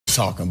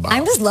talking about.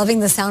 I'm just loving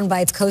the sound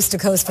bites coast to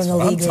coast from the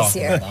league this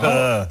year.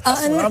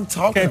 That's what I'm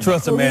talking about. Can't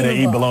trust a man that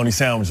eat bologna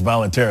sandwich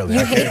voluntarily.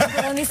 You hate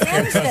bologna sandwiches.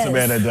 Can't trust a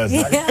man that does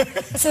that. Yeah.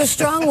 So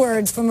strong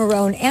words from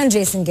Marone and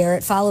Jason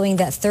Garrett following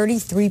that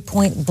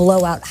 33-point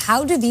blowout.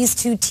 How do these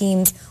two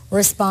teams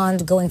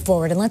respond going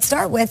forward? And let's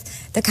start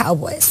with the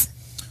Cowboys.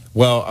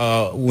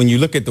 Well, when you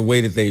look at the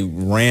way that they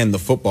ran the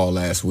football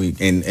last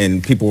week,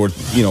 and people were,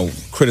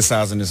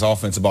 criticizing this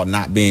offense about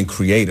not being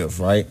creative,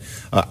 right?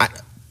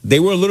 They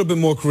were a little bit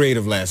more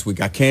creative last week.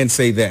 I can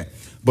say that.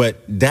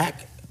 But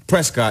Dak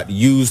Prescott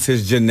used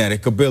his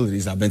genetic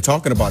abilities. I've been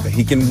talking about that.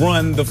 He can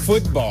run the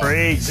football.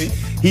 Great.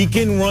 He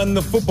can run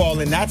the football,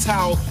 and that's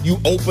how you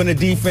open a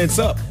defense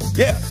up.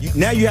 Yeah,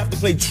 now you have to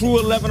play true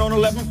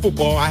 11-on-11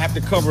 football. I have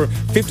to cover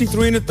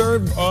 53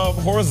 1/3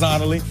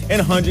 horizontally and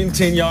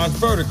 110 yards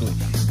vertically.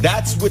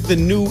 That's what the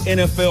new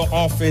NFL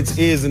offense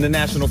is in the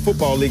National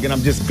Football League, and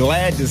I'm just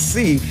glad to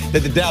see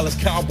that the Dallas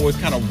Cowboys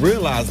kind of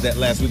realized that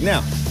last week.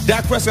 Now,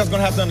 Dak Prescott's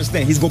going to have to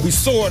understand he's going to be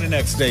sore the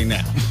next day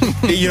now.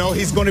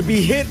 He's going to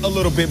be hit a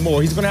little bit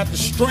more. He's going to have to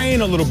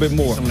strain a little bit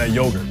more. Some of that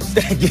yogurt.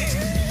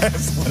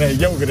 That's some of that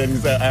yogurt that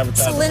he's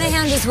advertising. So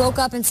Linehan just woke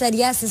up and said,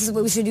 yes, this is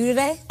what we should do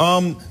today?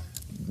 I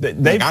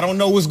don't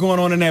know what's going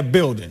on in that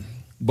building.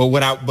 But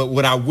what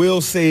I will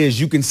say is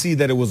you can see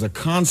that it was a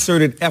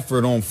concerted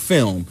effort on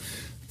film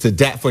for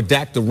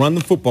Dak to run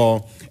the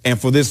football and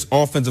for this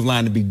offensive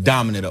line to be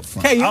dominant up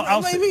front.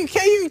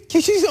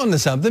 She's on to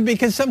something,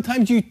 because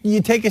sometimes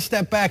you take a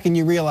step back and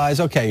you realize,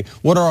 okay,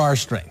 what are our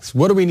strengths?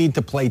 What do we need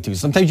to play to?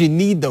 Sometimes you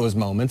need those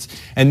moments,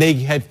 and they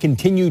have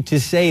continued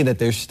to say that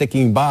they're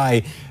sticking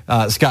by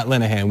Scott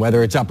Linehan,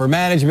 whether it's upper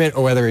management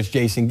or whether it's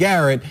Jason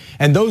Garrett,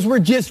 and those were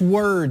just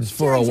words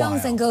for a while.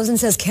 Jones then goes and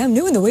says, Cam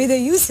Newton, the way they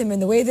use him and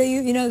the way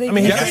they,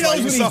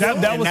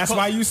 that's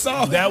why you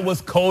saw it. That was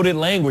coded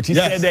language. He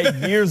said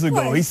that years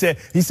ago. He said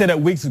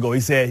that weeks ago. He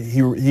said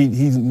he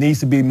needs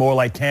to be more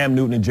like Cam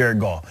Newton and Jared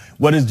Goff.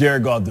 What does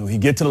Jared Goff do? He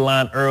gets to the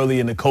line early,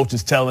 and the coach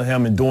is telling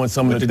him and doing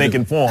some of the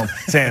thinking for him,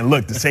 saying,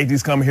 look, the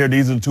safety's coming here.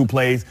 These are the two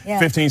plays.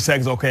 15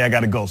 seconds. Okay, I got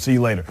to go. See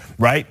you later.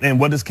 Right? And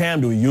what does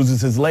Cam do? He uses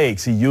his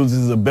legs. He uses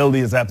his ability,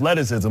 his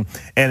athleticism.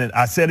 And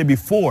I said it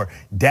before,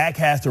 Dak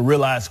has to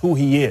realize who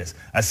he is.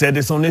 I said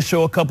this on this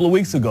show a couple of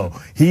weeks ago.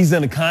 He's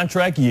in a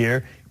contract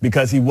year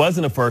because he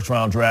wasn't a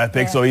first-round draft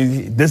pick, so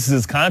this is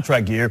his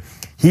contract year.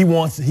 He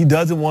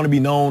doesn't want to be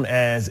known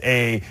as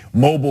a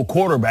mobile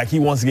quarterback. He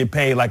wants to get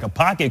paid like a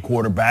pocket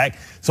quarterback.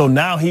 So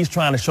now he's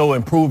trying to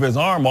improve his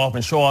arm off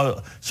and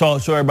show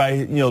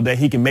everybody, that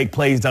he can make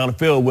plays down the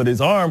field with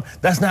his arm.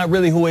 That's not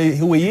really who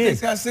he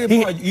is.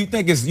 You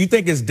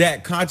think it's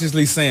Dak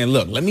consciously saying,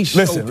 look, let me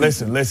show you.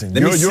 Listen.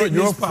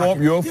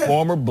 You're a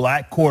former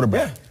black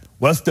quarterback. Yeah.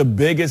 What's the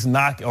biggest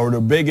knock or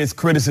the biggest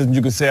criticism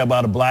you could say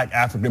about a black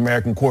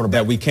African-American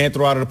quarterback? That we can't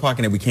throw out of the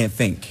pocket and we can't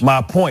think.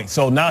 My point.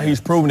 So now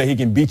he's proven that he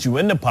can beat you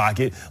in the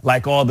pocket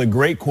like all the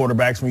great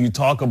quarterbacks. When you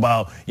talk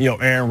about,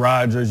 Aaron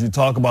Rodgers, you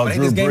talk about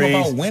Drew Brees. This game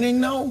about winning,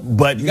 though?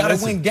 But you got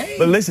to win games.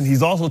 But listen,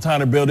 he's also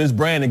trying to build his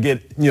brand and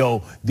get,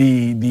 the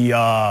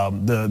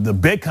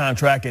big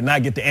contract and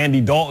not get the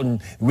Andy Dalton,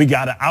 we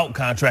got an out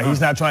contract.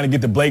 He's not trying to get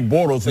the Blake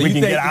Bortles so we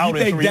can get out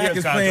in 3 years. You think Dak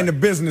is playing the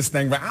business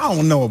thing, but I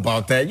don't know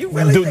about that. You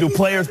really do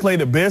players play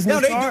the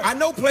business card? I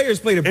know players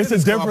play the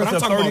business card, but I'm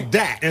talking about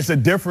Dak. It's a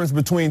difference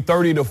between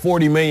 $30 to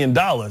 $40 million.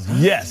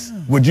 Yes.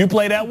 Would you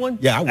play that one?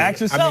 Yeah, I would. Ask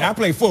yourself. I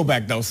play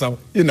fullback, though, so,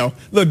 a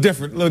little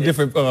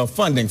different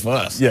funding for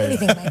us. Yeah. What do you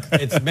think,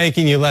 Mike? It's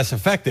making you less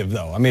effective,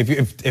 though. I mean,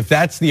 if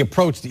that's the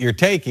approach that you're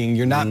taking,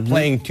 you're not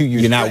playing to your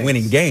strengths. You're not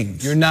winning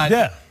games. You're not.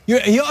 Yeah.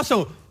 You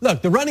also,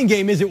 look, the running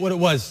game isn't what it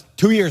was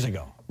 2 years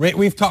ago. Right?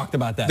 We've talked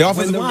about that. The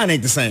offensive line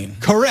ain't the same.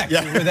 Correct.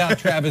 Yeah. Without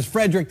Travis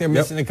Frederick, they're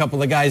missing a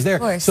couple of guys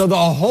there. So the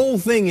whole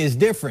thing is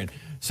different.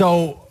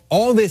 So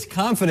all this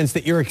confidence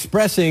that you're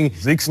expressing.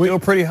 Zeke's still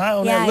pretty high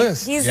on that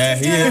list. He is.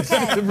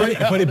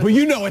 But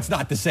you know it's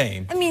not the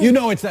same. I mean,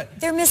 it's not.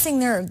 They're missing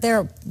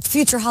their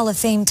future Hall of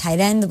Fame tight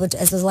end, which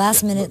as the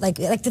last minute, like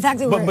the fact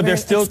that we're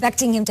still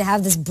expecting him to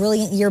have this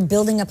brilliant year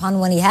building upon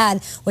what he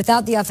had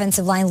without the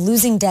offensive line,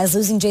 losing Dez,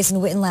 losing Jason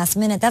Witten last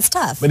minute, that's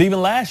tough. But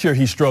even last year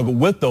he struggled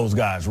with those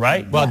guys,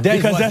 right? Well, Dez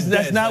because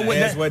that's not what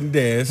Dez wasn't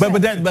Dez.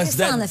 But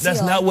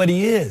that's not what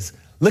he is.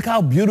 Look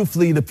how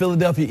beautifully the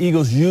Philadelphia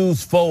Eagles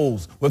use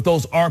Foles with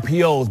those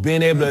RPOs,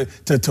 being able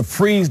to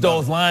freeze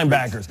those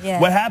linebackers.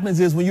 Yeah. What happens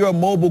is when you're a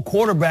mobile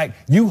quarterback,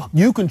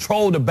 you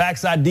control the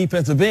backside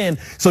defensive end,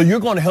 so you're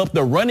going to help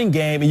the running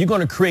game, and you're going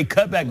to create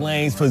cutback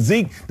lanes for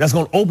Zeke that's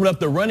going to open up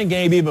the running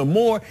game even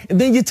more, and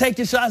then you take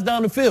your shots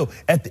down the field.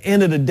 At the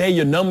end of the day,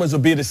 your numbers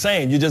will be the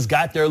same. You just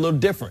got there a little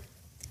different.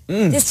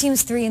 This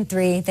team's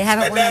 3-3. They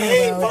haven't won on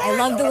the road. I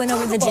love the win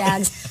over the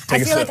Jags. I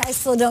feel like I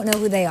still don't know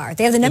who they are.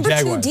 They have the number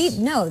 2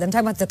 No, I'm talking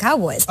about the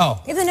Cowboys.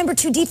 Oh. They have the number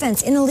 2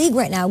 defense in the league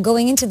right now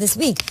going into this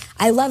week.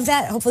 I love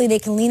that. Hopefully they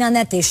can lean on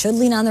that. They should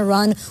lean on the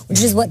run,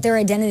 which is what their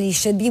identity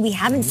should be. We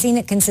haven't seen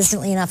it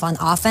consistently enough on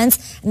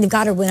offense, and they've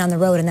got to win on the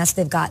road, and that's what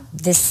they've got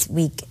this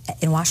week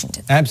in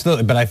Washington.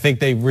 Absolutely, but I think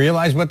they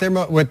realized what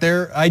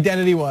their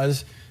identity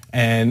was,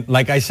 and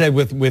like I said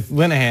with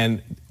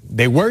Linehan,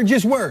 they were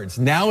just words.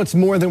 Now it's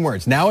more than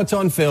words. Now it's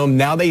on film.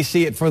 Now they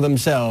see it for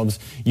themselves.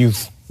 You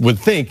would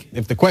think,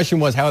 if the question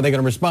was how are they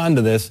going to respond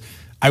to this,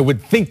 I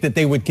would think that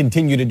they would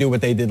continue to do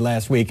what they did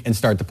last week and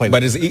start to play.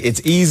 But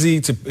it's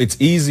easy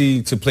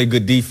to play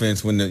good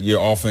defense when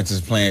your offense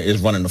is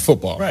running the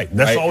football. Right.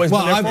 That's always.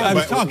 Well, I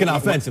was talking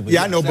offensively.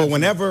 Yeah, I know. But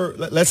whenever,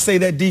 let's say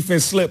that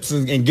defense slips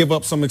and give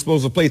up some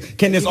explosive plays,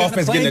 can this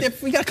offense get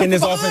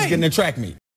in the track meet?